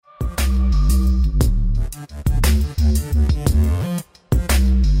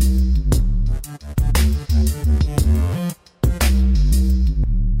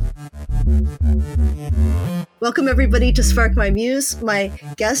Welcome, everybody, to Spark My Muse. My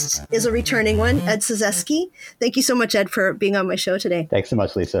guest is a returning one, Ed Cyzewski. Thank you so much, Ed, for being on my show today. Thanks so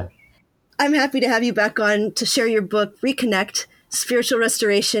much, Lisa. I'm happy to have you back on to share your book, Reconnect, Spiritual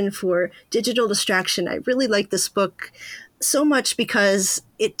Restoration for Digital Distraction. I really like this book so much because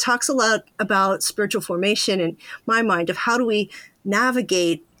it talks a lot about spiritual formation in my mind of how do we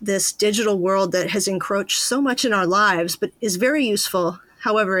navigate this digital world that has encroached so much in our lives, but is very useful.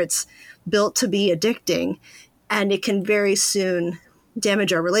 However, it's built to be addicting, and it can very soon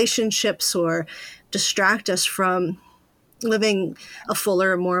damage our relationships or distract us from living a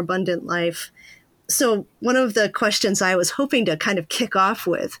fuller, more abundant life. So one of the questions I was hoping to kind of kick off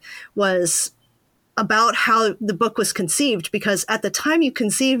with was about how the book was conceived, because at the time you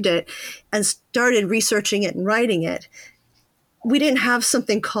conceived it and started researching it and writing it, we didn't have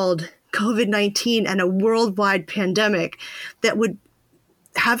something called COVID-19 and a worldwide pandemic that would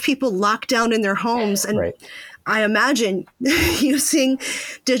have people locked down in their homes. And Right. I imagine using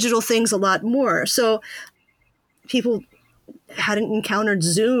digital things a lot more. So people hadn't encountered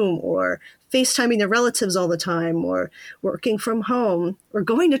Zoom or FaceTiming their relatives all the time or working from home or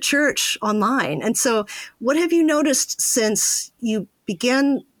going to church online. And so what have you noticed since you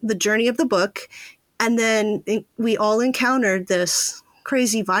began the journey of the book, and then we all encountered this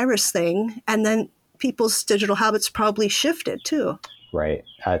crazy virus thing, and then people's digital habits probably shifted too? Right.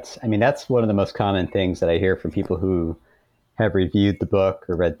 That's one of the most common things that I hear from people who have reviewed the book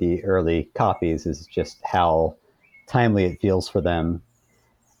or read the early copies, is just how timely it feels for them.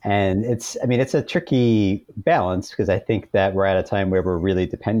 And it's a tricky balance, because I think that we're at a time where we're really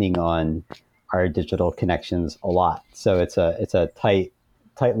depending on our digital connections a lot. So it's a tight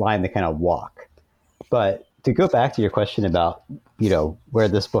line to kind of walk. But to go back to your question about, where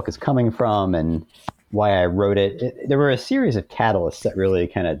this book is coming from and why I wrote it, there were a series of catalysts that really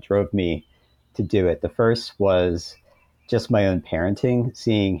kind of drove me to do it. The first was just my own parenting,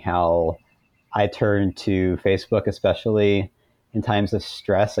 seeing how I turned to Facebook, especially in times of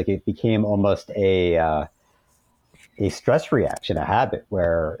stress. Like, it became almost a stress reaction, a habit,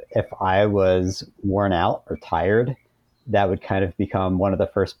 where if I was worn out or tired, that would kind of become one of the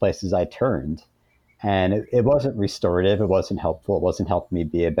first places I turned. And it wasn't restorative. It wasn't helpful. It wasn't helping me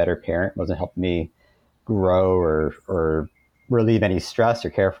be a better parent. It wasn't helping me grow or relieve any stress or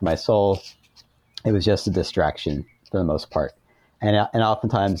care for my soul. It was just a distraction for the most part. And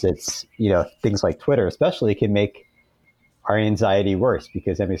oftentimes it's, things like Twitter especially can make our anxiety worse,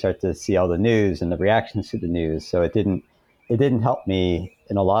 because then we start to see all the news and the reactions to the news. So it didn't help me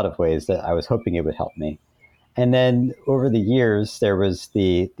in a lot of ways that I was hoping it would help me. And then over the years, there was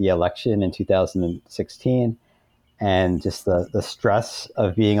the election in 2016, and just the stress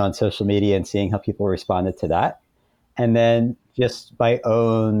of being on social media and seeing how people responded to that. And then just my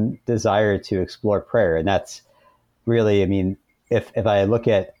own desire to explore prayer. And that's really, if I look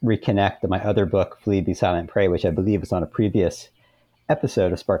at Reconnect, my other book, Flee, Be Silent, Pray, which I believe was on a previous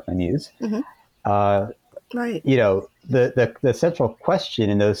episode of Spark My Muse. Mm-hmm. Right. The central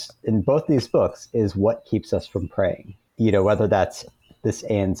question in both these books is what keeps us from praying. Whether that's this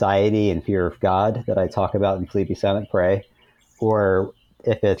anxiety and fear of God that I talk about in Flee, Be Silent, Pray, or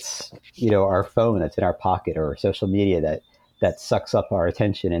if it's our phone that's in our pocket, or social media that sucks up our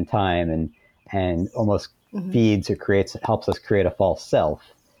attention and time and almost mm-hmm. feeds or helps us create a false self.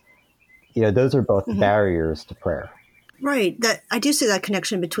 Those are both mm-hmm. barriers to prayer. Right. That I do see that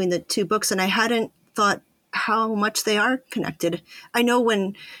connection between the two books, and I hadn't thought how much they are connected. I know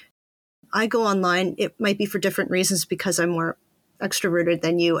when I go online, it might be for different reasons, because I'm more extroverted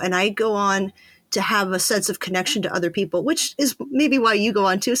than you, and I go on to have a sense of connection to other people, which is maybe why you go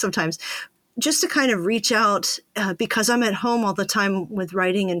on too sometimes, just to kind of reach out, because I'm at home all the time with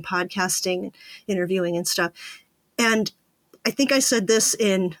writing and podcasting and interviewing and stuff. And I think I said this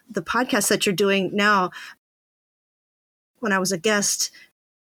in the podcast that you're doing now when I was a guest,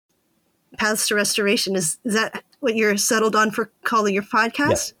 Paths to Restoration. Is that what you're settled on for calling your podcast?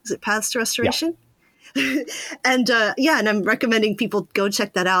 Yes. Is it Paths to Restoration? Yeah. And I'm recommending people go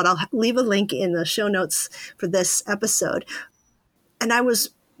check that out. I'll leave a link in the show notes for this episode. And I was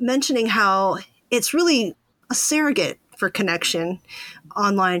mentioning how it's really a surrogate for connection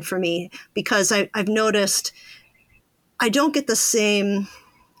online for me, because I've noticed I don't get the same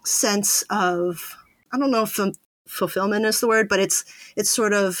sense of, I don't know if fulfillment is the word, but it's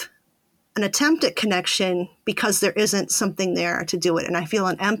sort of an attempt at connection because there isn't something there to do it. And I feel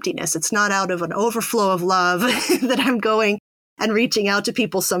an emptiness. It's not out of an overflow of love that I'm going and reaching out to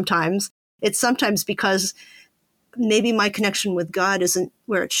people sometimes. It's sometimes because maybe my connection with God isn't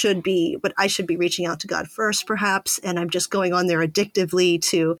where it should be, but I should be reaching out to God first, perhaps. And I'm just going on there addictively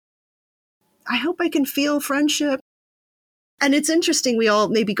to I hope I can feel friendship. And it's interesting, we all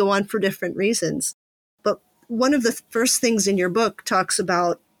maybe go on for different reasons. But one of the first things in your book talks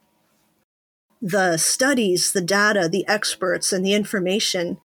about the studies, the data, the experts, and the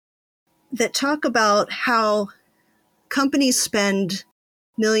information that talk about how companies spend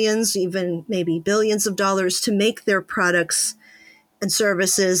millions, even maybe billions of dollars to make their products and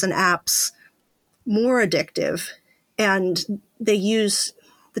services and apps more addictive. And they use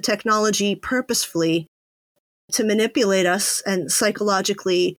the technology purposefully to manipulate us and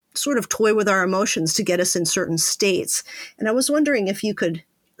psychologically sort of toy with our emotions to get us in certain states. And I was wondering if you could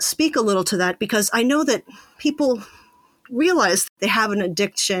speak a little to that, because I know that people realize they have an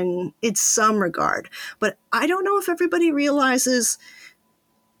addiction in some regard, but I don't know if everybody realizes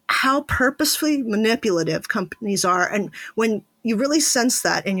how purposefully manipulative companies are. And when you really sense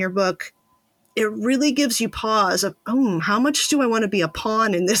that in your book, it really gives you pause of, oh, how much do I want to be a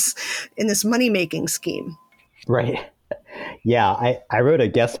pawn in this money-making scheme? Right. Yeah, I wrote a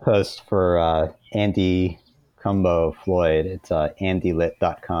guest post for Andy Cumbo Floyd. It's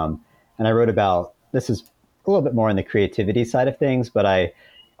andylit.com. And I wrote about, this is a little bit more on the creativity side of things, but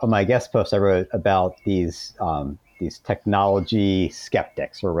on my guest post, I wrote about these technology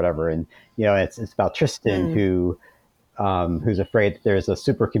skeptics or whatever. And, it's about Tristan who's afraid that there's a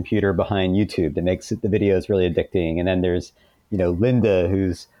supercomputer behind YouTube that makes the videos really addicting. And then there's, Linda,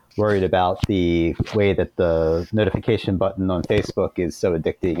 who's worried about the way that the notification button on Facebook is so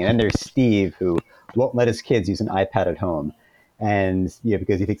addicting. And then there's Steve, who won't let his kids use an iPad at home. And,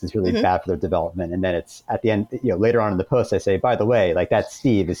 because he thinks it's really bad for their development. And then it's at the end, later on in the post, I say, by the way, like that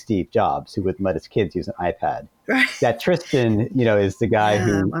Steve is Steve Jobs, who wouldn't let his kids use an iPad. Right. That Tristan, is the guy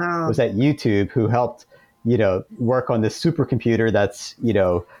who was at YouTube, who helped, work on this supercomputer that's,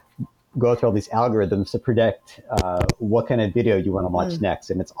 go through all these algorithms to predict what kind of video you want to watch next.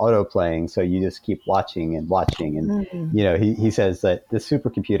 And it's auto playing. So you just keep watching and watching. And, he says that the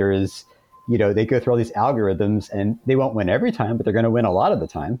supercomputer is, they go through all these algorithms and they won't win every time, but they're going to win a lot of the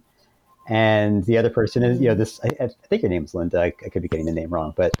time. And the other person is, I think her name's Linda. I could be getting the name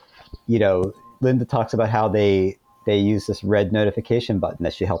wrong, but, Linda talks about how they use this red notification button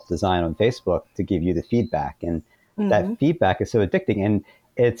that she helped design on Facebook to give you the feedback. And that feedback is so addicting. And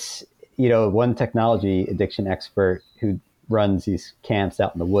it's, one technology addiction expert who runs these camps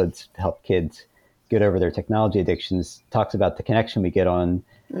out in the woods to help kids get over their technology addictions talks about the connection we get on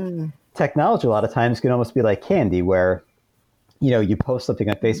technology a lot of times can almost be like candy, where, you post something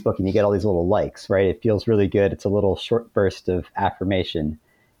on Facebook and you get all these little likes, right? It feels really good. It's a little short burst of affirmation.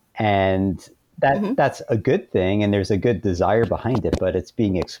 And that's a good thing. And there's a good desire behind it, but it's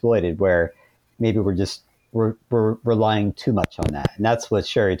being exploited where maybe we're relying too much on that. And that's what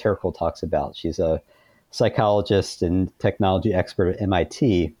Sherry Turkle talks about. She's a psychologist and technology expert at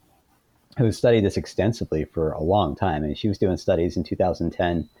MIT who studied this extensively for a long time. And she was doing studies in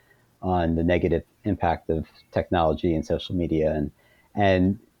 2010 on the negative impact of technology and social media.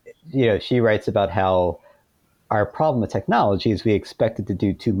 And she writes about how our problem with technology is we expect it to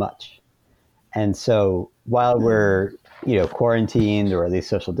do too much. And so while we're, quarantined or at least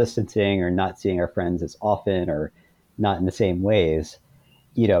social distancing or not seeing our friends as often or not in the same ways,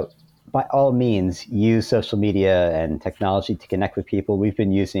 by all means, use social media and technology to connect with people. We've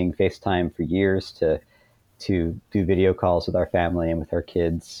been using FaceTime for years to do video calls with our family and with our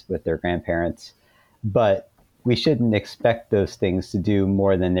kids, with their grandparents. But we shouldn't expect those things to do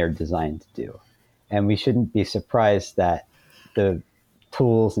more than they're designed to do. And we shouldn't be surprised that the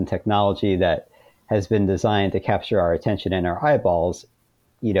tools and technology that has been designed to capture our attention and our eyeballs,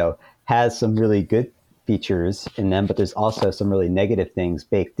 has some really good features in them, but there's also some really negative things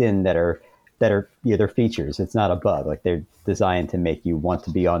baked in that are they're features. It's not a bug. Like they're designed to make you want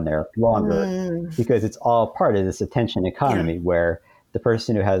to be on there longer because it's all part of this attention economy where the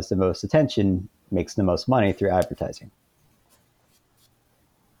person who has the most attention makes the most money through advertising.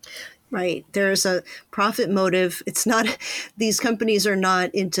 Right. There's a profit motive. It's not, these companies are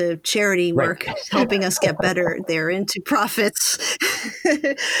not into charity work, helping us get better. They're into profits.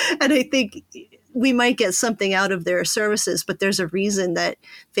 And I think we might get something out of their services, but there's a reason that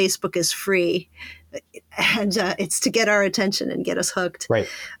Facebook is free. And it's to get our attention and get us hooked. Right.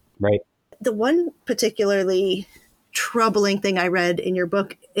 The one particularly troubling thing I read in your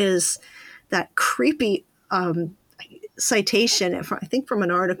book is that creepy citation, I think from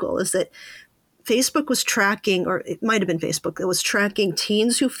an article, is that Facebook was tracking, or it might have been Facebook, that was tracking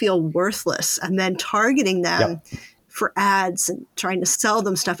teens who feel worthless and then targeting them for ads and trying to sell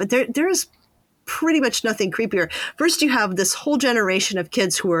them stuff. And there is pretty much nothing creepier. First, you have this whole generation of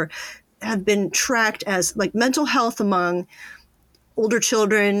kids who have been tracked as like mental health among older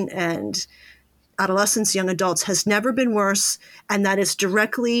children and adolescents, young adults has never been worse, and that is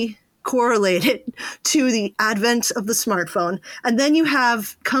directly correlated to the advent of the smartphone. And then you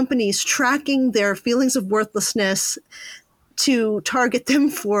have companies tracking their feelings of worthlessness to target them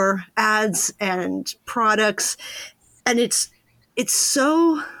for ads and products. And it's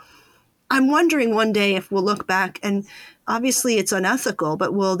so, I'm wondering one day if we'll look back, and obviously it's unethical,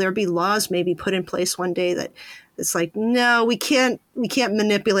 but will there be laws maybe put in place one day that it's like, no, we can't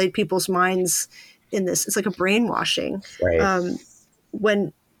manipulate people's minds in this. It's like a brainwashing. Right.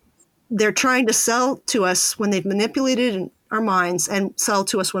 When they're trying to sell to us, when they've manipulated our minds and sell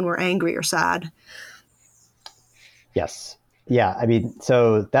to us when we're angry or sad. Yes. Yeah. I mean,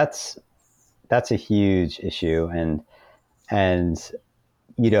 so that's a huge issue. And,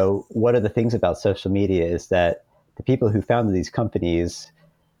 one of the things about social media is that the people who founded these companies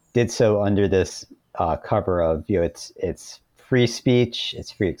did so under this cover of, it's free speech,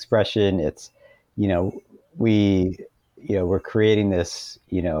 it's free expression. It's, we're creating this,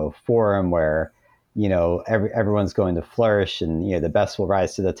 forum where, everyone's going to flourish and, the best will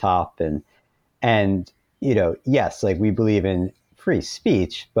rise to the top. And, yes, like we believe in free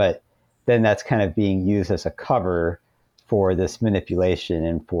speech, but then that's kind of being used as a cover for this manipulation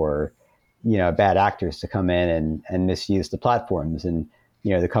and for, bad actors to come in and misuse the platforms. And,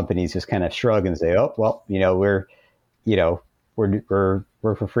 the companies just kind of shrug and say, oh, well, we're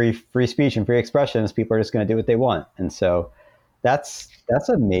for free speech and free expressions. People are just going to do what they want. And so that's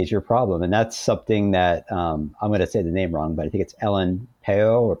a major problem. And that's something that I'm going to say the name wrong, but I think it's Ellen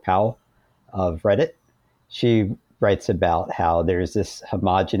Powell of Reddit. She writes about how there's this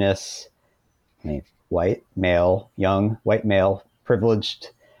homogenous, young white male,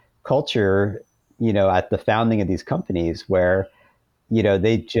 privileged culture, at the founding of these companies where,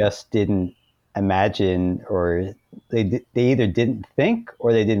 they just didn't imagine, or they either didn't think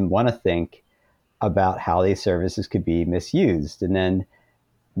or they didn't want to think about how these services could be misused. And then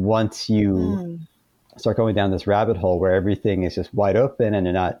once you start going down this rabbit hole where everything is just wide open and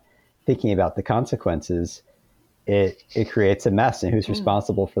they're not thinking about the consequences, it creates a mess. And who's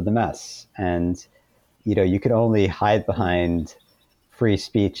responsible for the mess? And, you can only hide behind free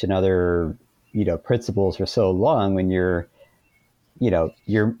speech and other, principles for so long when you're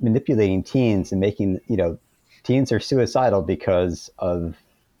manipulating teens and making, teens are suicidal because of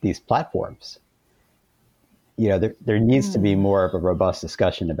these platforms. There needs to be more of a robust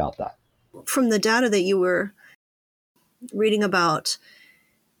discussion about that. From the data that you were reading about,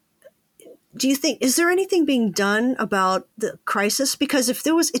 do you think, is there anything being done about the crisis? Because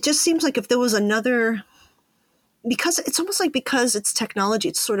it just seems like if there was another, because it's almost like because it's technology,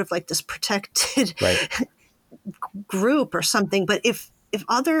 it's sort of like this protected right. group or something. But if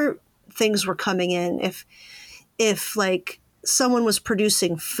other things were coming in, if like someone was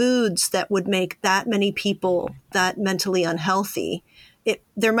producing foods that would make that many people that mentally unhealthy,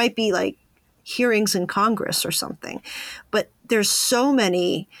 there might be like hearings in Congress or something. But there's so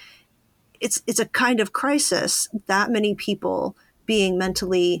many, it's a kind of crisis, that many people being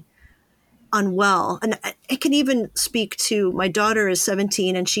mentally unwell. And I can even speak to, my daughter is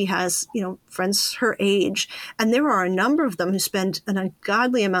 17 and she has, friends her age. And there are a number of them who spend an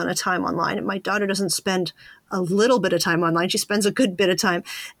ungodly amount of time online. And my daughter doesn't spend a little bit of time online. She spends a good bit of time.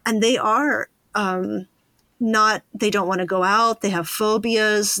 And they are they don't want to go out. They have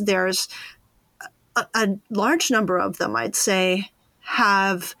phobias. There's a large number of them, I'd say,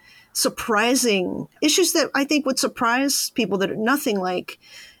 have surprising issues that I think would surprise people that are nothing like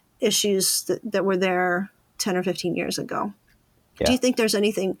issues that were there 10 or 15 years ago. Yeah. Do you think there's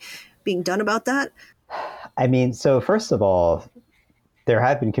anything being done about that? I mean, so first of all, there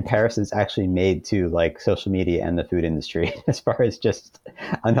have been comparisons actually made to like social media and the food industry as far as just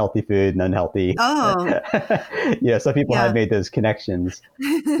unhealthy food and unhealthy. Oh, some people have made those connections.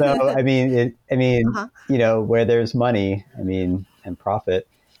 So, I mean, where there's money, and profit,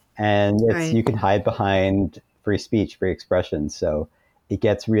 and you can hide behind free speech, free expression. So it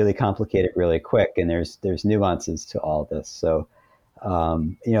gets really complicated really quick, and there's nuances to all this. So,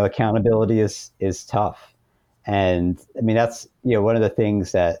 accountability is tough. And that's, one of the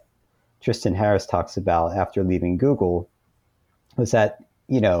things that Tristan Harris talks about after leaving Google was that,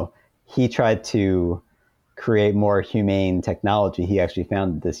 he tried to create more humane technology. He actually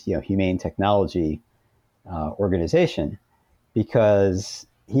founded this, humane technology organization because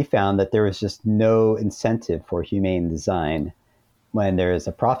he found that there was just no incentive for humane design when there is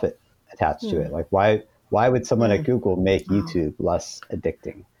a profit attached to it. Like why would someone at Google make YouTube less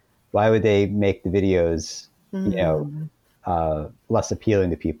addicting? Why would they make the videos, less appealing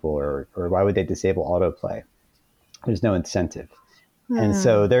to people, or why would they disable autoplay? There's no incentive. And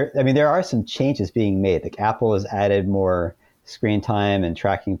so there are some changes being made. Like Apple has added more screen time and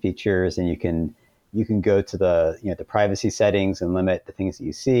tracking features, and you can go to the privacy settings and limit the things that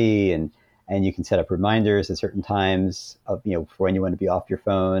you see, and you can set up reminders at certain times of for when you want to be off your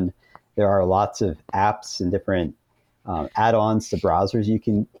phone. There are lots of apps and different add-ons to browsers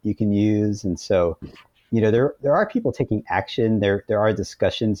you can use, and so there are people taking action. There are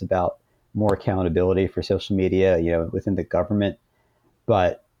discussions about more accountability for social media, within the government.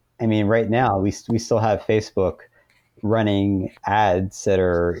 But I mean, right now we still have Facebook running ads that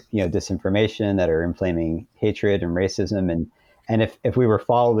are disinformation, that are inflaming hatred and racism, and if we were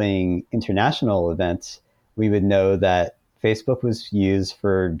following international events, we would know that Facebook was used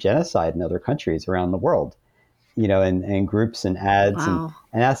for genocide in other countries around the world, and groups and ads, Wow.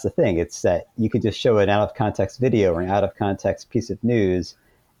 and that's the thing. It's that you could just show an out of context video or an out of context piece of news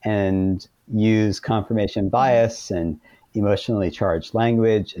and use confirmation bias and emotionally charged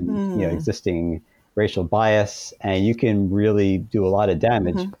language and existing racial bias, and you can really do a lot of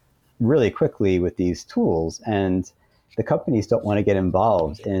damage really quickly with these tools. And the companies don't want to get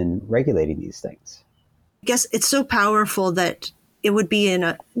involved in regulating these things. I guess it's so powerful that it would be in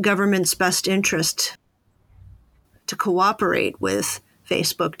a government's best interest to cooperate with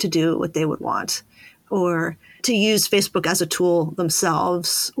Facebook to do what they would want, or to use Facebook as a tool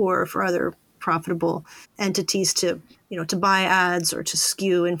themselves or for other profitable entities to buy ads or to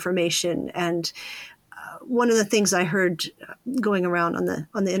skew information. And one of the things I heard going around on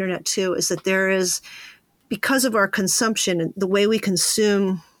the internet too is that there is, because of our consumption, the way we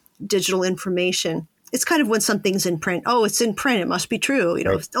consume digital information, it's kind of when something's in print. Oh, it's in print. It must be true.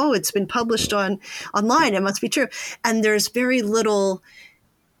 Right. Oh, it's been published online. It must be true. And there's very little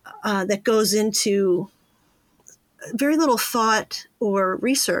that goes into, very little thought or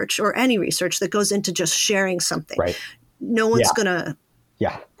research, or any research that goes into just sharing something. Right. No one's going to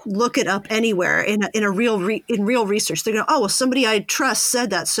look it up anywhere in real research. They're going, oh, well, somebody I trust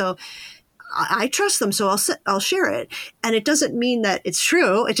said that, so I trust them, so I'll share it. And it doesn't mean that it's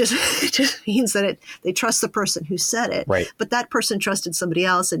true. It just means that they trust the person who said it. Right. But that person trusted somebody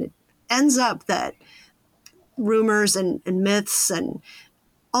else, and it ends up that rumors and myths and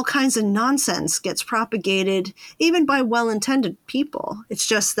all kinds of nonsense gets propagated, even by well-intended people. It's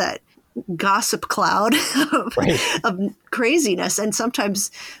just that gossip cloud of craziness, and sometimes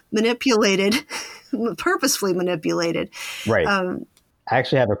manipulated, purposefully manipulated. Right. I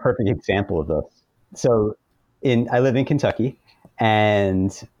actually have a perfect example of this. So I live in Kentucky,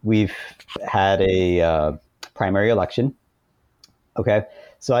 and we've had a primary election. Okay.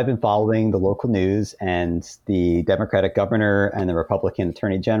 So I've been following the local news, and the Democratic governor and the Republican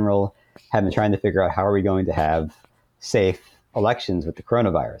attorney general have been trying to figure out how are we going to have safe elections with the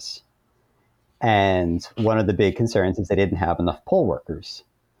coronavirus. And one of the big concerns is they didn't have enough poll workers.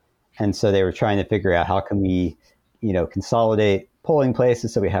 And so they were trying to figure out how can we, consolidate polling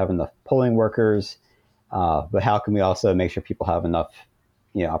places so we have enough polling workers, but how can we also make sure people have enough,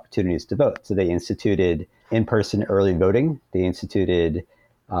 opportunities to vote? So they instituted in-person early voting. They instituted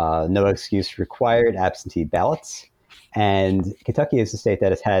no excuse required absentee ballots. And Kentucky is a state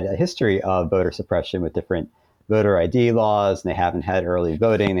that has had a history of voter suppression with different voter ID laws, and they haven't had early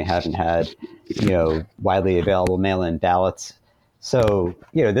voting. They haven't had, widely available mail-in ballots. So,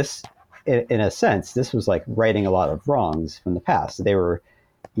 this, in a sense, this was like righting a lot of wrongs from the past. They were,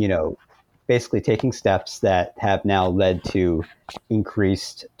 basically taking steps that have now led to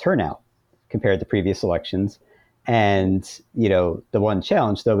increased turnout compared to previous elections. And, the one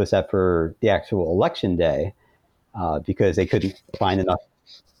challenge, though, was that for the actual election day, because they couldn't find enough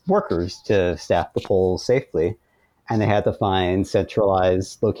workers to staff the polls safely, and they had to find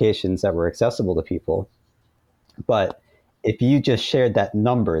centralized locations that were accessible to people. But if you just shared that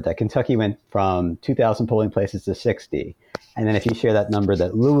number, that Kentucky went from 2,000 polling places to 60, and then if you share that number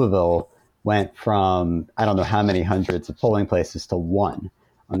that Louisville went from, I don't know how many hundreds of polling places to 1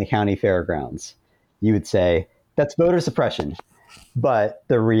 on the county fairgrounds, you would say that's voter suppression. But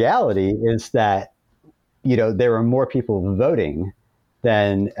the reality is that, there were more people voting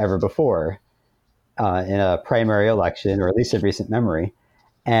than ever before in a primary election, or at least in recent memory.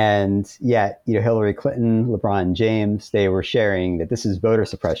 And yet, Hillary Clinton, LeBron James, they were sharing that this is voter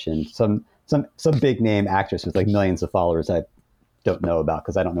suppression. Some big name actress with like millions of followers I don't know about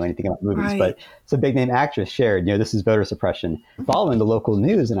because I don't know anything about movies, Right. but some big name actress shared, this is voter suppression, following the local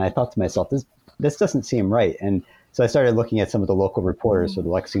news. And I thought to myself, this doesn't seem right. And so I started looking at some of the local reporters for the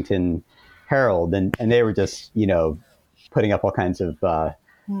Lexington Herald, and they were just, putting up all kinds of,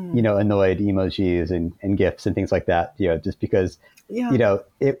 annoyed emojis and GIFs and things like that, just because Yeah.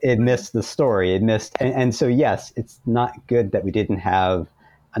 It missed the story. It missed, and so yes, it's not good that we didn't have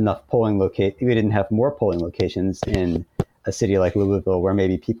enough we didn't have more polling locations in a city like Louisville, where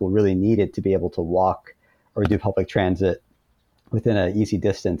maybe people really needed to be able to walk or do public transit within an easy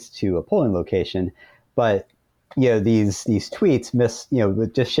distance to a polling location. But these tweets miss,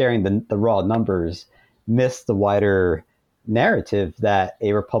 with just sharing the raw numbers, miss the wider narrative that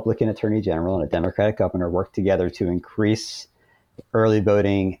a Republican attorney general and a Democratic governor worked together to increase early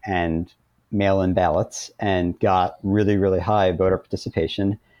voting and mail-in ballots and got really, really high voter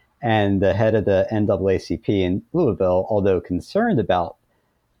participation. And the head of the NAACP in Louisville, although concerned about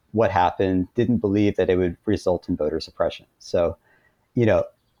what happened, didn't believe that it would result in voter suppression. So,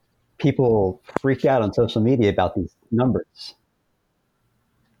 people freak out on social media about these numbers.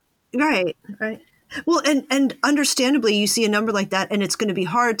 Right. Right. Well, and understandably, you see a number like that, and it's going to be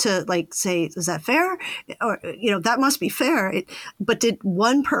hard to say, is that fair? Or, that must be fair. But did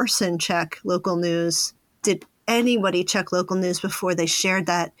one person check local news? Did anybody check local news before they shared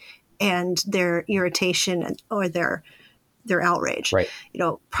that and their irritation or their outrage? Right.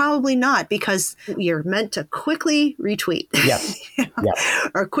 Probably not, because you're meant to quickly retweet. Yes. Yes.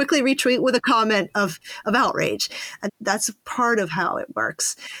 Or quickly retweet with a comment of outrage. And that's part of how it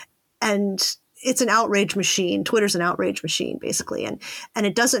works. And it's an outrage machine. Twitter's an outrage machine, basically. And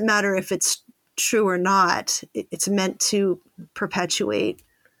it doesn't matter if it's true or not. It's meant to perpetuate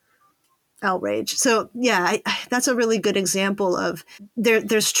outrage. So yeah, that's a really good example of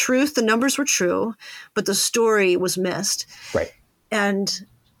there's truth. The numbers were true, but the story was missed. Right. And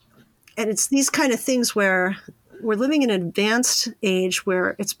it's these kind of things where we're living in an advanced age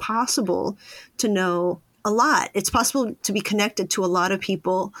where it's possible to know a lot. It's possible to be connected to a lot of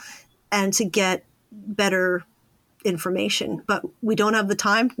people and to get better information, but we don't have the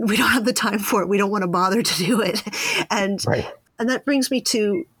time. We don't have the time for it. We don't want to bother to do it. And right. And that brings me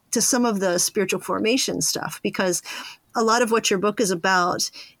to some of the spiritual formation stuff, because a lot of what your book is about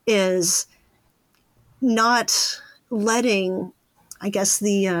is not letting, I guess,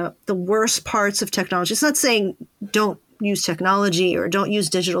 the worst parts of technology. It's not saying don't use technology or don't use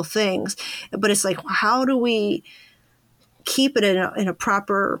digital things, but it's like, how do we keep it in a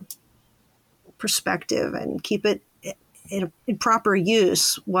proper perspective and keep it in proper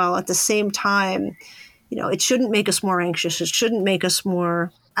use, while at the same time, it shouldn't make us more anxious. It shouldn't make us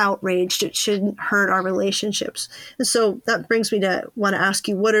more outraged. It shouldn't hurt our relationships. And so that brings me to want to ask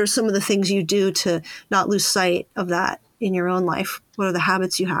you, what are some of the things you do to not lose sight of that in your own life? What are the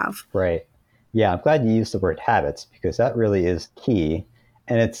habits you have? Right. Yeah, I'm glad you used the word habits, because that really is key.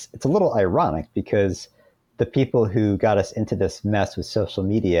 And it's a little ironic, because the people who got us into this mess with social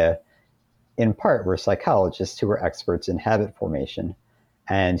media, in part, were psychologists who were experts in habit formation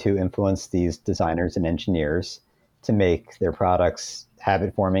and who influenced these designers and engineers to make their products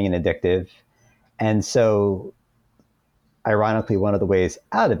habit forming and addictive. And so, ironically, one of the ways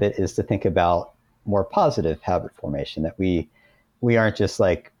out of it is to think about more positive habit formation, that we aren't just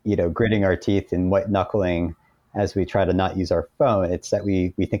gritting our teeth and white knuckling as we try to not use our phone. It's that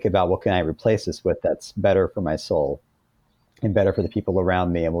we think about, what can I replace this with that's better for my soul and better for the people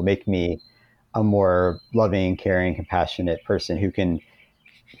around me, and will make me a more loving, caring, compassionate person who can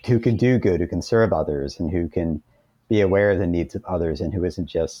do good, who can serve others, and who can be aware of the needs of others, and who isn't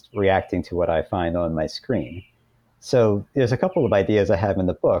just reacting to what I find on my screen. So there's a couple of ideas I have in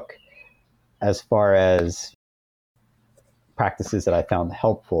the book as far as practices that I found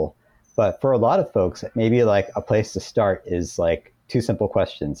helpful. But for a lot of folks, maybe a place to start is two simple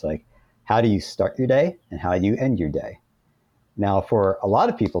questions, like, how do you start your day and how do you end your day? Now, for a lot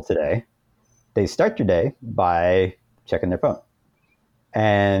of people today, they start your day by checking their phone.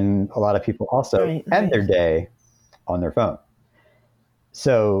 And a lot of people also end their day on their phone.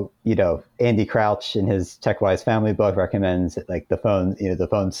 So, Andy Crouch in his TechWise Family book recommends that the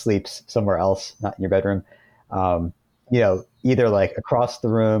phone sleeps somewhere else, not in your bedroom. Either across the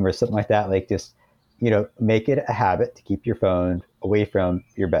room or something like that. Just, make it a habit to keep your phone away from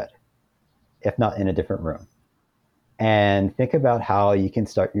your bed, if not in a different room. And think about how you can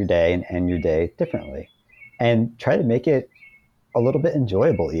start your day and end your day differently, and try to make it a little bit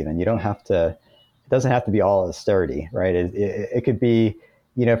enjoyable. Even it doesn't have to be all austerity, right? It could be,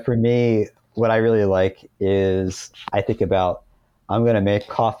 for me, what I really like is, I think about, I'm going to make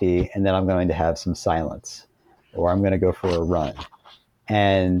coffee and then I'm going to have some silence, or I'm going to go for a run,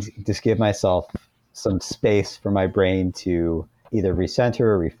 and just give myself some space for my brain to either recenter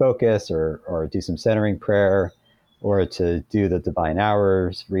or refocus, or do some centering prayer, or to do the divine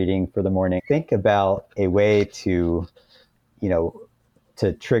hours reading for the morning. Think about a way to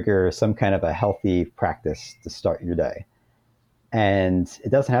trigger some kind of a healthy practice to start your day. And it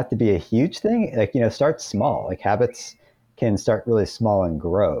doesn't have to be a huge thing. Like, start small. Like habits can start really small and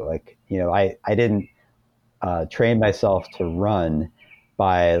grow. Like, I didn't train myself to run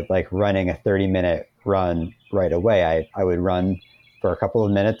by like running a 30-minute run right away. I would run for a couple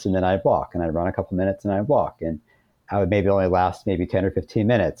of minutes and then I'd walk, and I'd run a couple of minutes and I'd walk. And I would maybe only last maybe 10 or 15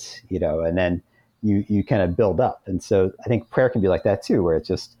 minutes, and then you kind of build up. And so I think prayer can be like that too, where it's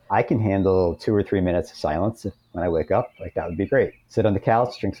just, I can handle 2 or 3 minutes of silence when I wake up. Like, that would be great. Sit on the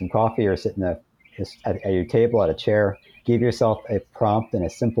couch, drink some coffee, or sit at your table, at a chair. Give yourself a prompt and a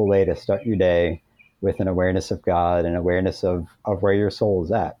simple way to start your day with an awareness of God and awareness of where your soul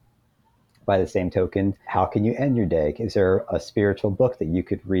is at. By the same token, how can you end your day? Is there a spiritual book that you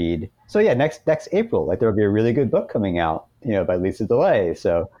could read? So yeah, next April, like, there will be a really good book coming out, by Lisa DeLay.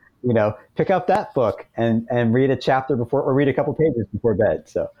 So, pick up that book and read a chapter before, or read a couple pages before bed.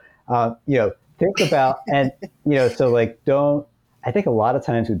 So, think about, and, so like, I think a lot of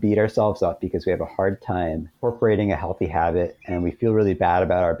times we beat ourselves up because we have a hard time incorporating a healthy habit, and we feel really bad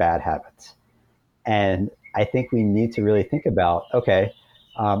about our bad habits. And I think we need to really think about, okay,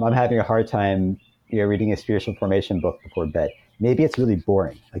 I'm having a hard time, reading a spiritual formation book before bed. Maybe it's really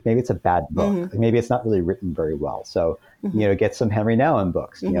boring. Like, maybe it's a bad book. Mm-hmm. Like, maybe it's not really written very well. So, get some Henry Nouwen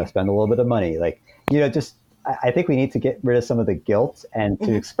books, spend a little bit of money. Like, I think we need to get rid of some of the guilt and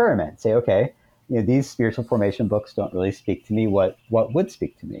to experiment. Say, okay, these spiritual formation books don't really speak to me. What would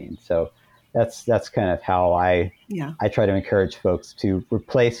speak to me? And so that's kind of how I try to encourage folks to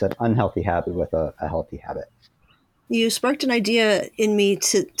replace an unhealthy habit with a healthy habit. You sparked an idea in me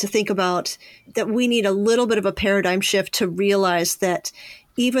to think about that we need a little bit of a paradigm shift to realize that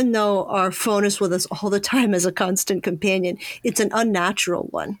even though our phone is with us all the time as a constant companion, it's an unnatural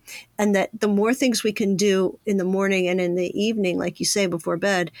one. And that the more things we can do in the morning and in the evening, like you say, before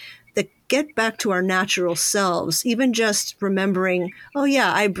bed, that get back to our natural selves, even just remembering, oh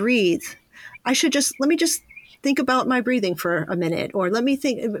yeah, I breathe. Let me just think about my breathing for a minute, or let me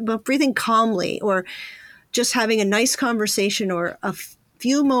think about breathing calmly, or just having a nice conversation, or a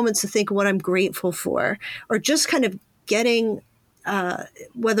few moments to think what I'm grateful for, or just kind of getting,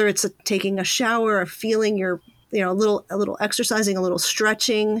 whether it's taking a shower or feeling your, a little exercising, a little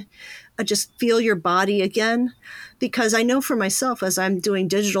stretching, just feel your body again. Because I know for myself, as I'm doing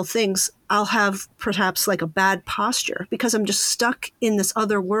digital things, I'll have perhaps like a bad posture because I'm just stuck in this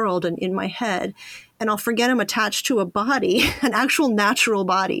other world and in my head. And I'll forget I'm attached to a body, an actual natural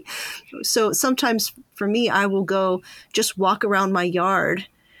body. So sometimes for me, I will go just walk around my yard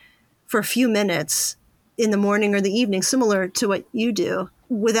for a few minutes in the morning or the evening, similar to what you do,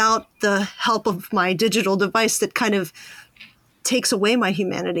 without the help of my digital device that kind of takes away my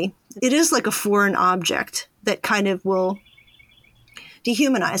humanity. It is like a foreign object that kind of will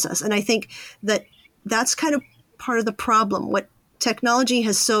dehumanize us. And I think that that's kind of part of the problem. What technology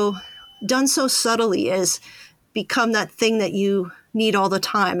has done so subtly is become that thing that you need all the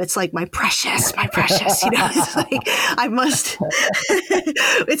time. It's like, my precious, it's like, I must,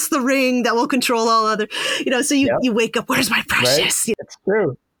 it's the ring that will control all other, so you wake up, where's my precious? Right?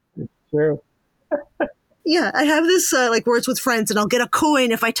 It's true. Yeah, I have this like Words with Friends, and I'll get a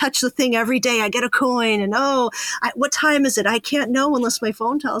coin if I touch the thing every day. I get a coin, and what time is it? I can't know unless my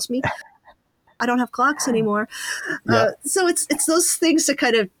phone tells me. I don't have clocks anymore. So it's those things to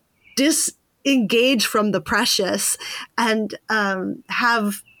kind of disengage from the precious and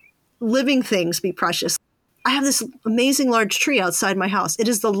have living things be precious. I have this amazing large tree outside my house. It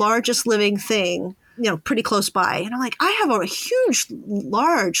is the largest living thing, pretty close by. And I'm like, I have a huge,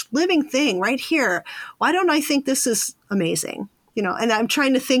 large living thing right here. Why don't I think this is amazing? And I'm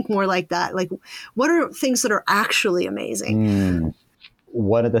trying to think more like that. Like, what are things that are actually amazing?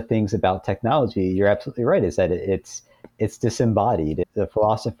 One of the things about technology, you're absolutely right, is that it's disembodied. The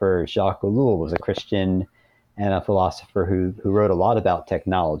philosopher Jacques Ellul was a Christian and a philosopher who wrote a lot about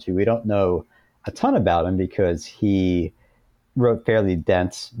technology. We don't know a ton about him because he wrote fairly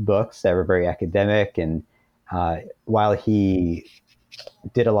dense books that were very academic. And while he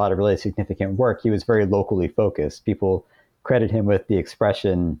did a lot of really significant work, he was very locally focused. People credit him with the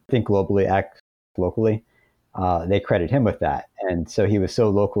expression, think globally, act locally. They credit him with that. And so he was so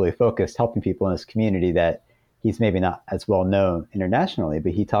locally focused, helping people in his community, that he's maybe not as well known internationally.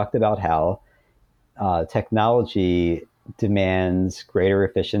 But he talked about how technology demands greater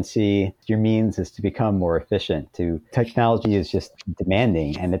efficiency. Your means is to become more efficient. Technology is just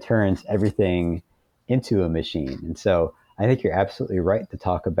demanding, and it turns everything into a machine. And so I think you're absolutely right to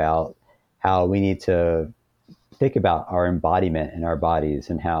talk about how we need to think about our embodiment in our bodies,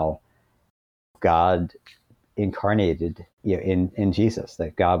 and how God incarnated in Jesus,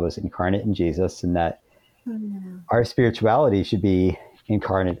 that God was incarnate in Jesus, and that Mm. our spirituality should be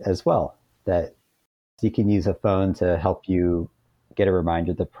incarnate as well. That you can use a phone to help you get a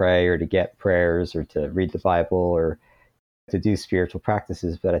reminder to pray or to get prayers or to read the Bible or to do spiritual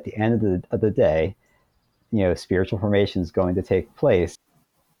practices. But at the end of the day, spiritual formation is going to take place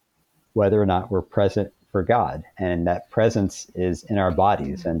whether or not we're present for God. And that presence is in our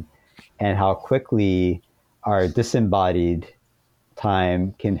bodies, and how quickly our disembodied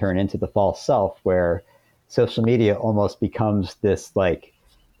time can turn into the false self, where social media almost becomes this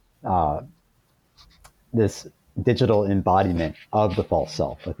uh, this digital embodiment of the false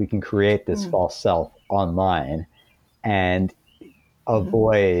self. Like we can create this false self online and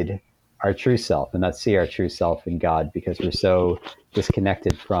avoid our true self and not see our true self in God because we're so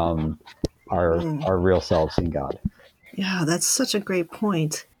disconnected from our real selves in God. Yeah, that's such a great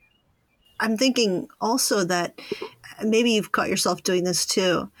point. I'm thinking also that maybe you've caught yourself doing this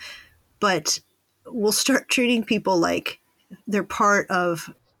too, but we'll start treating people like they're part of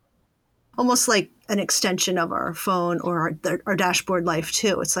almost like an extension of our phone or our dashboard life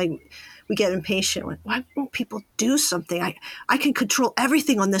too. It's like we get impatient. Why won't people do something? I can control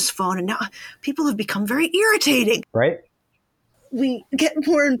everything on this phone, and now people have become very irritating. Right? We get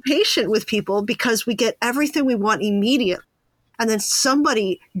more impatient with people because we get everything we want immediately. And then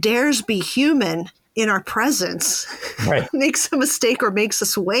somebody dares be human in our presence, Right. makes a mistake or makes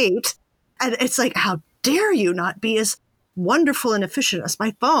us wait. And it's like, how dare you not be as wonderful and efficient as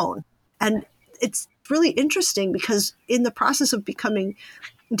my phone? And it's really interesting because in the process of becoming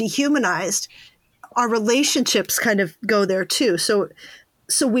dehumanized, our relationships kind of go there too. So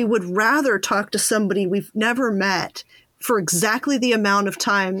we would rather talk to somebody we've never met for exactly the amount of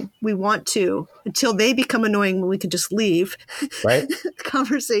time we want to until they become annoying when we can just leave Right. the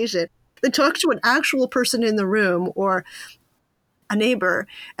conversation than talk to an actual person in the room or a neighbor.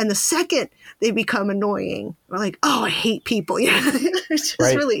 And the second they become annoying, we're like, oh, I hate people. Yeah. It's just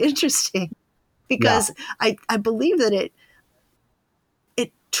Right. really interesting because I believe that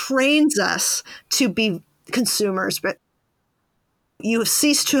it trains us to be consumers, but you have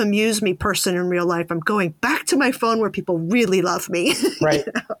ceased to amuse me, person in real life. I'm going back to my phone where people really love me. Right.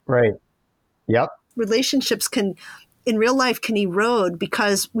 Right. Yep. Relationships in real life can erode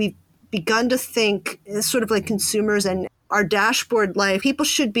because we've begun to think sort of like consumers, and our dashboard life, people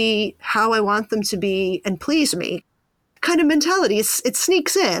should be how I want them to be and please me kind of mentality. It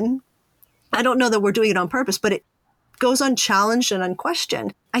sneaks in. I don't know that we're doing it on purpose, but it goes unchallenged and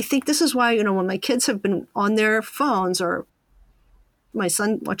unquestioned. I think this is why, when my kids have been on their phones, or my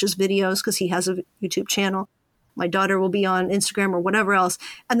son watches videos because he has a YouTube channel. My daughter will be on Instagram or whatever else.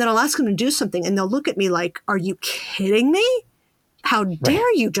 And then I'll ask them to do something and they'll look at me like, are you kidding me? How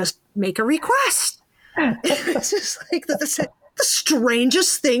dare you just make a request? It's just like the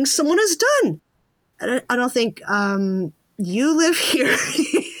strangest thing someone has done. And I don't think, you live here.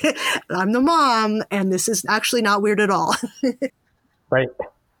 I'm the mom, and this is actually not weird at all. Right.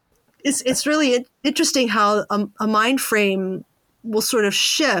 It's really interesting how a mind frame will sort of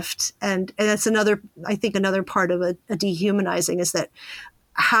shift. And that's another part of a dehumanizing is that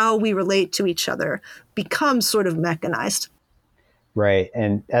how we relate to each other becomes sort of mechanized. Right.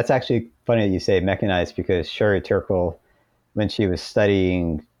 And that's actually funny that you say mechanized, because Sherry Turkle, when she was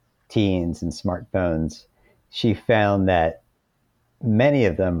studying teens and smartphones, she found that many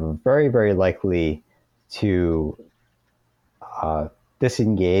of them were very, very likely to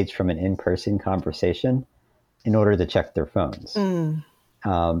disengage from an in-person conversation in order to check their phones. And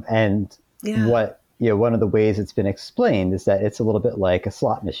one of the ways it's been explained is that it's a little bit like a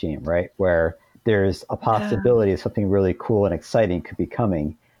slot machine, right? Where there's a possibility of something really cool and exciting could be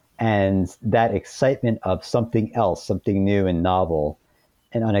coming. And that excitement of something else, something new and novel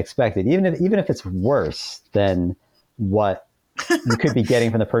and unexpected, even if it's worse than what you could be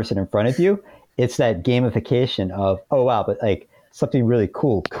getting from the person in front of you, it's that gamification of, oh, wow, but like something really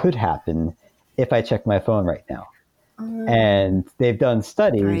cool could happen if I check my phone right now. And they've done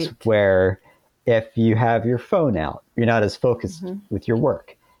studies where if you have your phone out, you're not as focused with your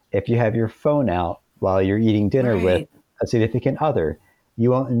work. If you have your phone out while you're eating dinner with a significant other,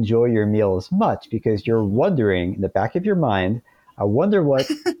 you won't enjoy your meal as much because you're wondering in the back of your mind, I wonder what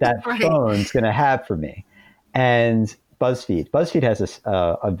that phone's going to have for me. And BuzzFeed has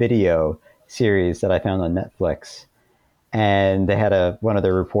a video series that I found on Netflix. And they had one of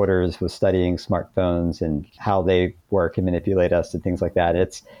their reporters was studying smartphones and how they work and manipulate us and things like that.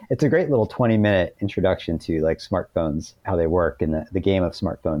 It's a great little 20-minute introduction to like smartphones, how they work and the game of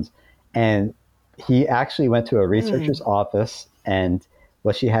smartphones. And he actually went to a researcher's office, and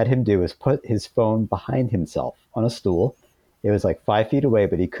what she had him do was put his phone behind himself on a stool. It was like 5 feet away,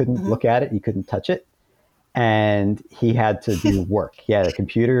 but he couldn't look at it. He couldn't touch it. and he had to do work. He had a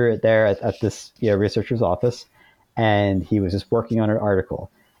computer there at this researcher's office, and he was just working on an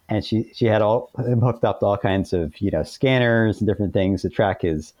article. And she had him hooked up to all kinds of scanners and different things to track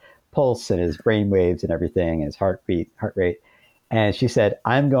his pulse and his brain waves and everything, his heart rate. And she said,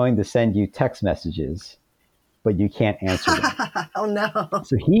 "I'm going to send you text messages, but you can't answer them." Oh no!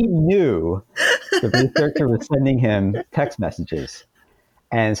 So he knew the researcher was sending him text messages.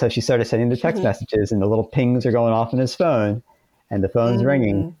 And so she started sending the text messages, and the little pings are going off on his phone, and the phone's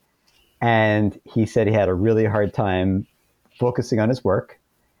ringing. And he said he had a really hard time focusing on his work.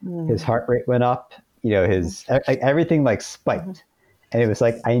 His heart rate went up, his everything like spiked. And it was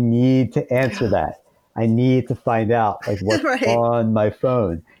like, I need to answer that. I need to find out like what's on my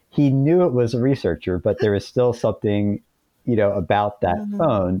phone. He knew it was a researcher, but there was still something, about that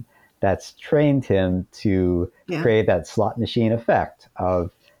phone that's trained him to create that slot machine effect of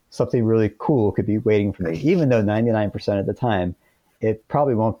something really cool could be waiting for me, even though 99% of the time it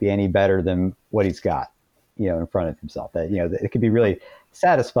probably won't be any better than what he's got, in front of himself. That, it could be really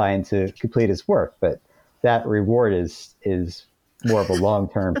satisfying to complete his work, but that reward is more of a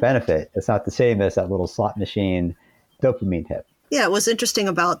long-term benefit. It's not the same as that little slot machine dopamine hit. Yeah, it was interesting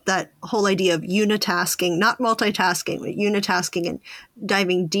about that whole idea of unitasking, not multitasking, but unitasking and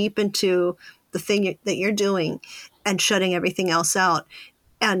diving deep into the thing that you're doing and shutting everything else out.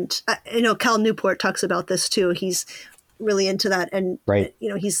 And Cal Newport talks about this too. He's really into that. And,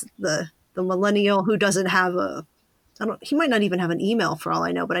 he's the millennial who doesn't have he might not even have an email for all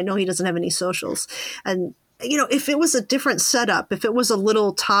I know, but I know he doesn't have any socials. And, if it was a different setup, if it was a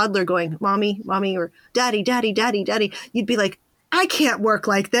little toddler going, "Mommy, mommy," or "Daddy, daddy, daddy, daddy," you'd be like, I can't work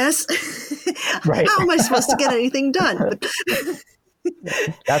like this. Right. How am I supposed to get anything done?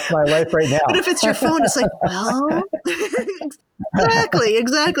 That's my life right now. But if it's your phone, it's like, well,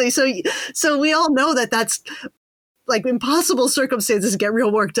 exactly. So we all know that that's like impossible circumstances to get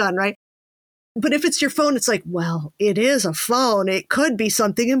real work done, right? But if it's your phone, it's like, well, it is a phone. It could be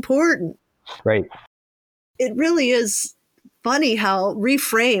something important. Right. It really is funny how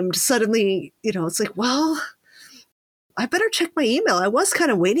reframed suddenly, it's like, well, I better check my email. I was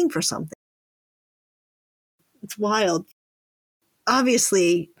kind of waiting for something. It's wild.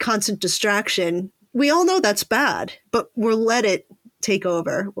 Obviously, constant distraction. We all know that's bad, but we'll let it take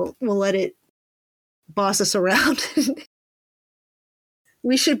over. We'll let it boss us around.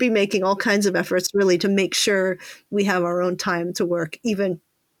 We should be making all kinds of efforts really to make sure we have our own time to work, even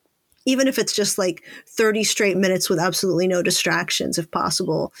if it's just like 30 straight minutes with absolutely no distractions, if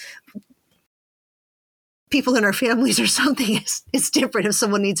possible. People in our families or something, it's different if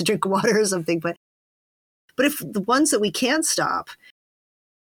someone needs a drink of water or something. But if the ones that we can stop.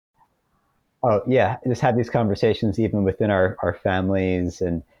 Oh, yeah. Just have these conversations even within our families.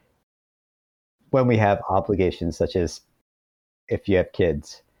 And when we have obligations, such as if you have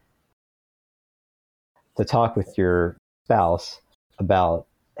kids, to talk with your spouse about,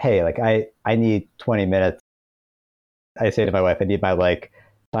 hey, like I need 20 minutes. I say to my wife, I need my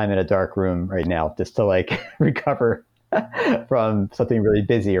time in a dark room right now just to recover from something really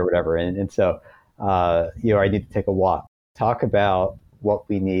busy or whatever. And so, I need to take a walk. Talk about what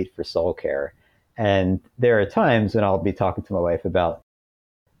we need for soul care. And there are times when I'll be talking to my wife about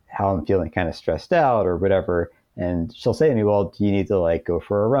how I'm feeling kind of stressed out or whatever. And she'll say to me, well, do you need to go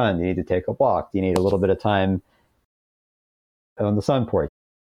for a run? Do you need to take a walk? Do you need a little bit of time on the sun porch?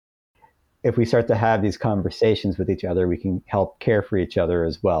 If we start to have these conversations with each other, we can help care for each other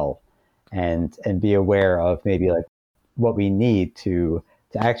as well, and be aware of maybe what we need to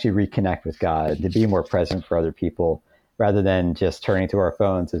actually reconnect with God, to be more present for other people, rather than just turning to our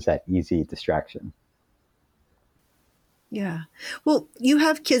phones as that easy distraction. Yeah. Well, you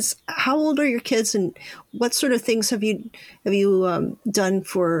have kids. How old are your kids, and what sort of things have you done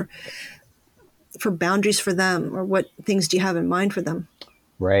for boundaries for them, or what things do you have in mind for them?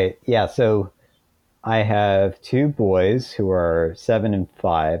 Right. Yeah. So I have two boys who are 7 and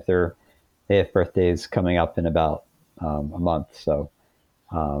 5. They have birthdays coming up in about a month. So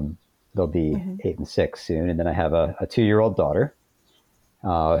they'll be 8 and 6 soon. And then I have a 2-year-old daughter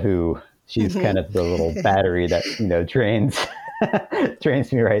who she's kind of the little battery that,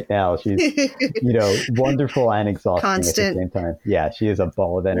 drains me right now. She's, wonderful and exhausting Constant. At the same time. Yeah. She is a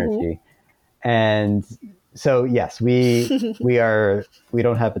ball of energy. And so, yes, we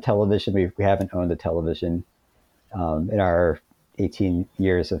don't have a television. We haven't owned a television in our 18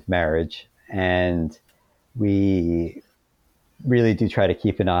 years of marriage. And we really do try to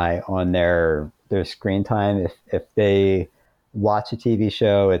keep an eye on their screen time. If they watch a TV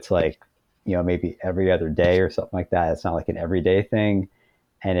show, it's maybe every other day or something like that. It's not like an everyday thing.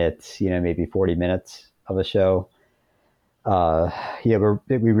 And it's, maybe 40 minutes of a show. Yeah,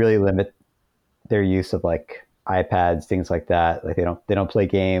 we really limit their use of like iPads, things like that. Like they don't play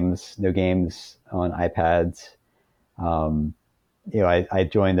games, no games on iPads. Um, I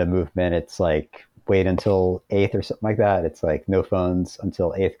joined the movement. It's like wait until eighth or something like that. It's like no phones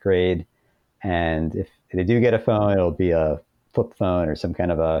until eighth grade. And if they do get a phone, it'll be a flip phone or some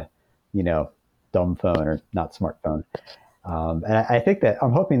kind of a, you know, dumb phone or not smartphone. And I think that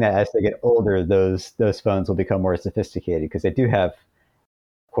I'm hoping that as they get older, those phones will become more sophisticated because they do have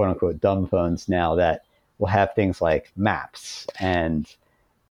quote unquote dumb phones now that will have things like maps,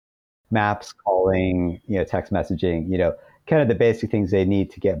 calling, text messaging, kind of the basic things they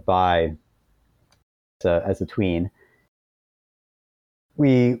need to get by as a tween.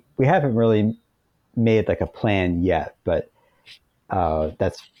 We haven't really made like a plan yet, but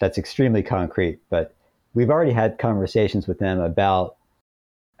that's extremely concrete. But we've already had conversations with them about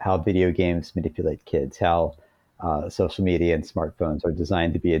how video games manipulate kids, how social media and smartphones are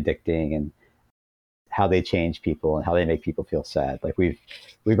designed to be addicting, and how they change people and how they make people feel sad. Like we've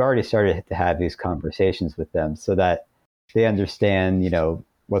already started to have these conversations with them so that they understand,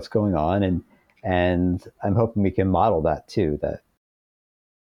 what's going on, and I'm hoping we can model that too, that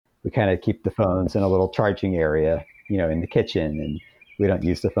we kind of keep the phones in a little charging area, in the kitchen, and we don't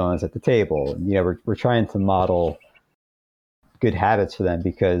use the phones at the table. And, we're trying to model good habits for them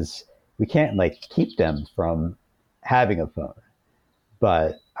because we can't like keep them from having a phone,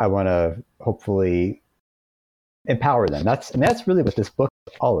 but I want to hopefully empower them. That's really what this book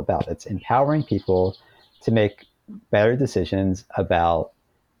is all about. It's empowering people to make better decisions about,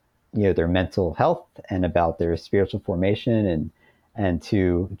 their mental health and about their spiritual formation, and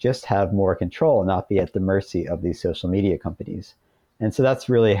to just have more control and not be at the mercy of these social media companies. And so that's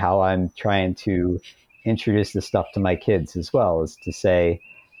really how I'm trying to introduce this stuff to my kids as well, is to say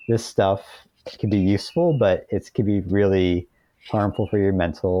this stuff can be useful, but it can be really harmful for your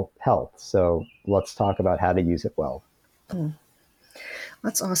mental health. So let's talk about how to use it well.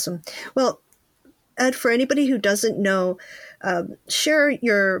 That's awesome. Well, Ed, for anybody who doesn't know, share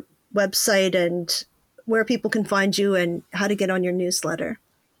your website and where people can find you and how to get on your newsletter.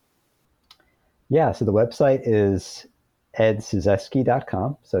 Yeah, so the website is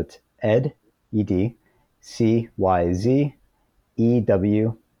edcyzewski.com. So it's Ed, E-D,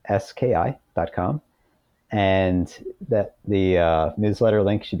 CYZEWSKI.com. And that the newsletter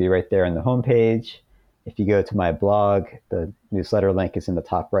link should be right there on the homepage. If you go to my blog, the newsletter link is in the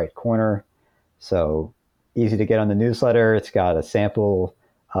top right corner. So easy to get on the newsletter. It's got a sample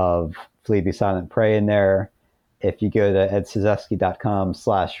of Flee, Be Silent, Pray in there. If you go to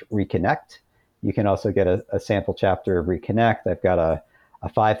edcyzewski.com/reconnect, you can also get a sample chapter of Reconnect. I've got a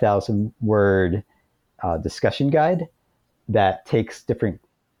 5,000 word discussion guide that takes different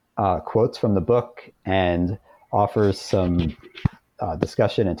quotes from the book and offers some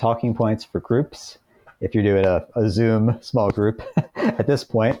discussion and talking points for groups if you're doing a Zoom small group at this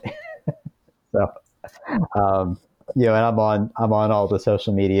point. So, and I'm on all the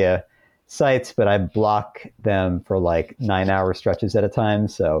social media sites, but I block them for like 9-hour stretches at a time.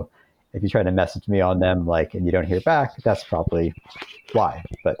 So if you try to message me on them, and you don't hear back, that's probably why.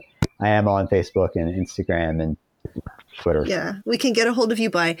 But I am on Facebook and Instagram and Twitter. Yeah, we can get a hold of you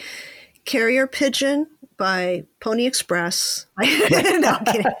by carrier pigeon, by Pony Express. No, I'm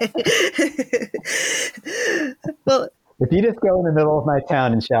kidding. Well, if you just go in the middle of my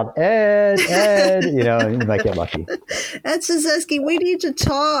town and shout, Ed, Ed, you might get lucky. Ed Cyzewski, we need to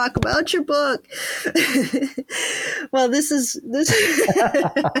talk about your book. Well, this.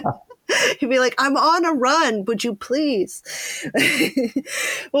 He'd be like, I'm on a run. Would you please?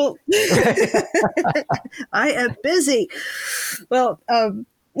 Well, I am busy. Well,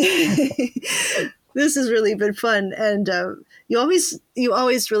 this has really been fun. And you always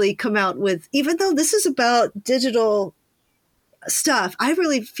really come out with, even though this is about digital stuff, I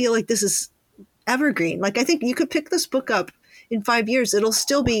really feel like this is evergreen. Like, I think you could pick this book up in 5 years. It'll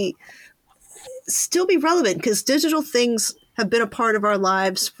still be relevant because digital things have been a part of our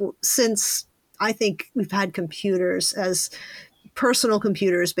lives since I think we've had computers as personal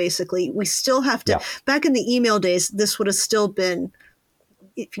computers. Basically, we still have to, back in the email days, this would have still been,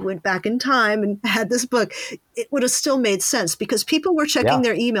 if you went back in time and had this book, it would have still made sense because people were checking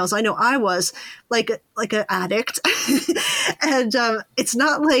their emails. I know I was like an addict. And it's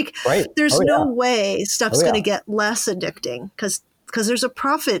not like there's no way stuff's going to get less addicting because there's a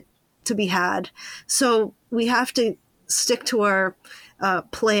profit to be had. So we have to stick to our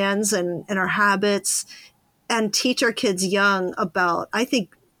plans and our habits and teach our kids young about, I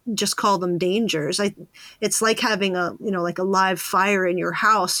think, just call them dangers. It's like having a, like a live fire in your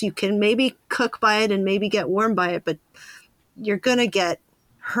house. You can maybe cook by it and maybe get warm by it, but you're going to get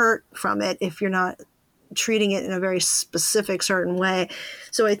hurt from it if you're not treating it in a very specific certain way.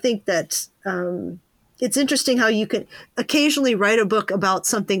 So I think that it's interesting how you can occasionally write a book about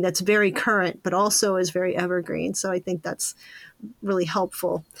something that's very current, but also is very evergreen. So I think that's really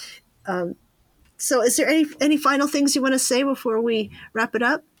helpful. So is there any final things you want to say before we wrap it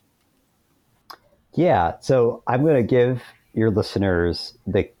up? Yeah. So I'm going to give your listeners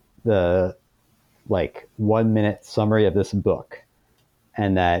the like 1 minute summary of this book.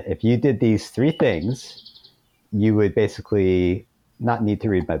 And that if you did these 3 things, you would basically not need to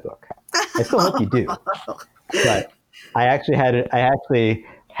read my book. I still hope you do, but I actually had to I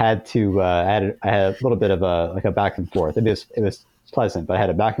had a little bit of a back and forth. It was pleasant, but I had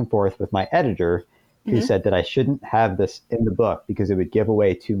a back and forth with my editor, who Mm-hmm. said that I shouldn't have this in the book because it would give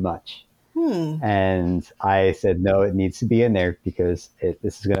away too much. And I said, no, it needs to be in there because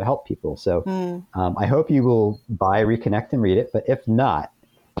this is going to help people. So I hope you will buy Reconnect and read it. But if not,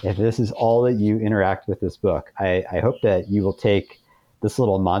 if this is all that you interact with this book, I hope that you will take this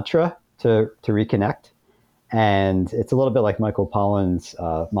little mantra to reconnect. And it's a little bit like Michael Pollan's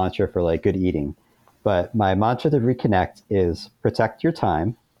mantra for like good eating. But my mantra to reconnect is protect your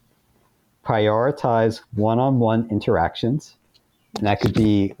time, prioritize one-on-one interactions. And that could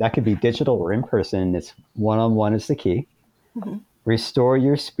be digital or in person. It's one-on-one is the key. Mm-hmm. Restore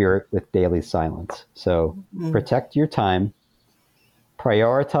your spirit with daily silence. So protect your time,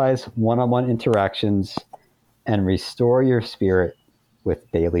 prioritize one-on-one interactions, and restore your spirit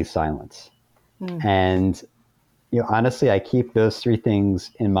with daily silence. And honestly, I keep those 3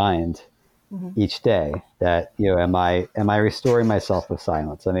 things in mind each day. That am I restoring myself with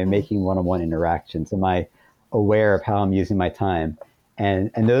silence? Am I making one-on-one interactions? Am I aware of how I'm using my time?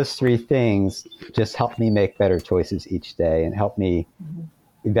 And those 3 things just help me make better choices each day and help me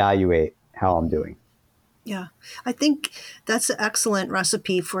evaluate how I'm doing. Yeah, I think that's an excellent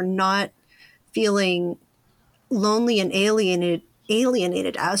recipe for not feeling lonely and alienated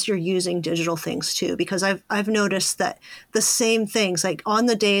as you're using digital things too, because I've noticed that the same things, like on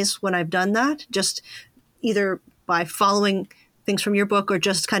the days when I've done that, just either by following things from your book or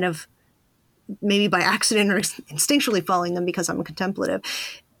just kind of maybe by accident or instinctually following them because I'm a contemplative,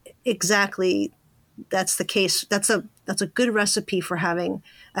 exactly, that's the case. That's a good recipe for having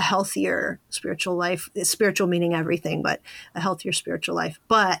a healthier spiritual life. Spiritual meaning everything, but a healthier spiritual life.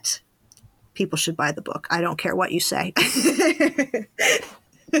 But people should buy the book. I don't care what you say.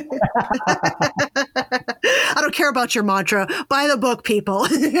 I don't care about your mantra. Buy the book, people.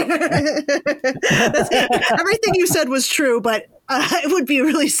 Everything you said was true, but it would be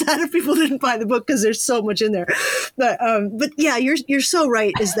really sad if people didn't buy the book because there's so much in there. But yeah, you're so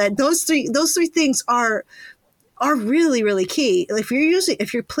right. Is that those three things are really, really key.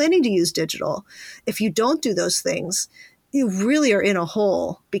 If you're planning to use digital, if you don't do those things, you really are in a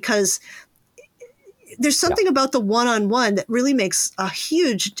hole, because there's something about the one-on-one that really makes a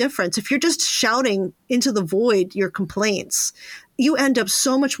huge difference. If you're just shouting into the void your complaints, you end up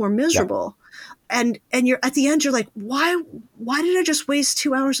so much more miserable. And you're at the end, you're like, why did I just waste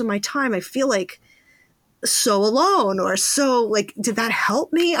 2 hours of my time? I feel like so alone, or so like, did that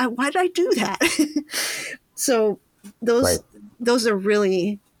help me? Why did I do that? So those are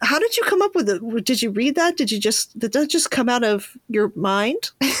really. How did you come up with it? Did you read that? Did that just come out of your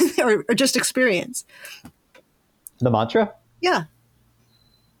mind or just experience? The mantra? Yeah.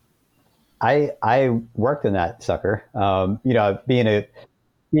 I worked in that sucker. I go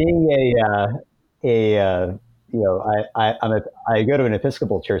to an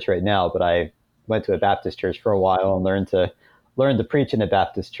Episcopal church right now, but I went to a Baptist church for a while and learned to preach in a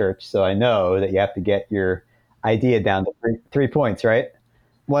Baptist church. So I know that you have to get your idea down to three points, right?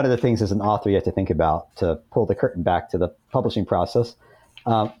 One of the things as an author you have to think about, to pull the curtain back to the publishing process.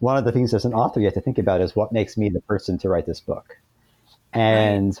 One of the things as an author you have to think about is what makes me the person to write this book.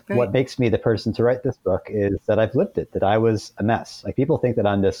 And what makes me the person to write this book is that I've lived it, that I was a mess. Like, people think that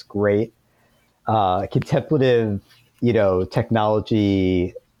I'm this great contemplative,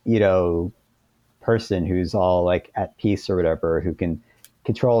 technology, person who's all like at peace or whatever, who can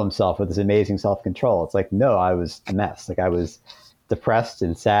control himself with this amazing self-control. It's like, no, I was a mess. Like, I was depressed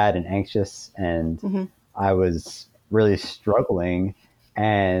and sad and anxious, and I was really struggling,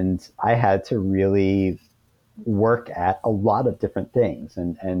 and I had to really work at a lot of different things,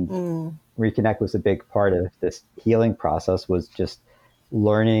 and Reconnect was a big part of this healing process, was just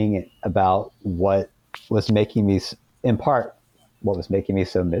learning about what was making me, in part, what was making me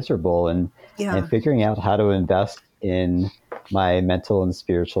so miserable, and figuring out how to invest in my mental and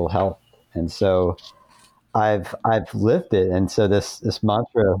spiritual health. And so I've lived it. And so this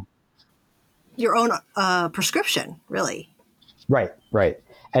mantra, Your own prescription, really. right, right.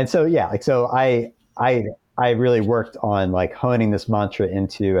 And so yeah, like so I really worked on like honing this mantra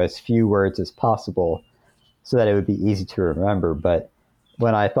into as few words as possible so that it would be easy to remember. But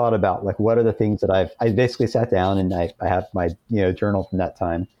when I thought about like what are the things that I basically sat down and I have my journal from that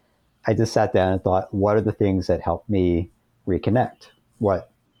time. I just sat down and thought, what are the things that help me reconnect?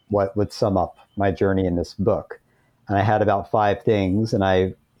 What would sum up my journey in this book? And I had about 5 things, and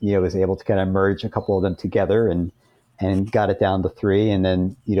I was able to kind of merge a couple of them together and got it down to 3, and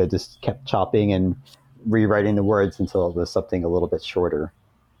then just kept chopping and rewriting the words until it was something a little bit shorter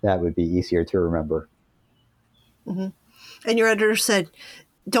that would be easier to remember. Mm-hmm. And your editor said,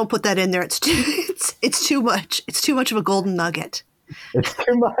 "Don't put that in there. It's too much. It's too much of a golden nugget." It's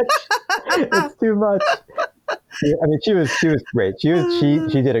too much. It's too much. I mean, she was great. She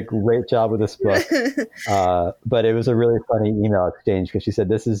did a great job with this book. But it was a really funny email exchange because she said,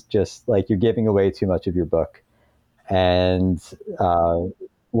 "This is just like you're giving away too much of your book." And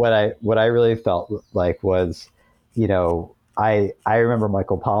what I really felt like was, I remember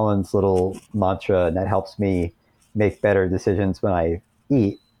Michael Pollan's little mantra, and that helps me make better decisions when I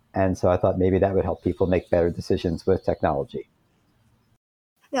eat. And so I thought maybe that would help people make better decisions with technology.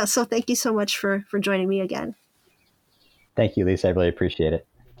 Yeah. So thank you so much for joining me again. Thank you, Lisa. I really appreciate it.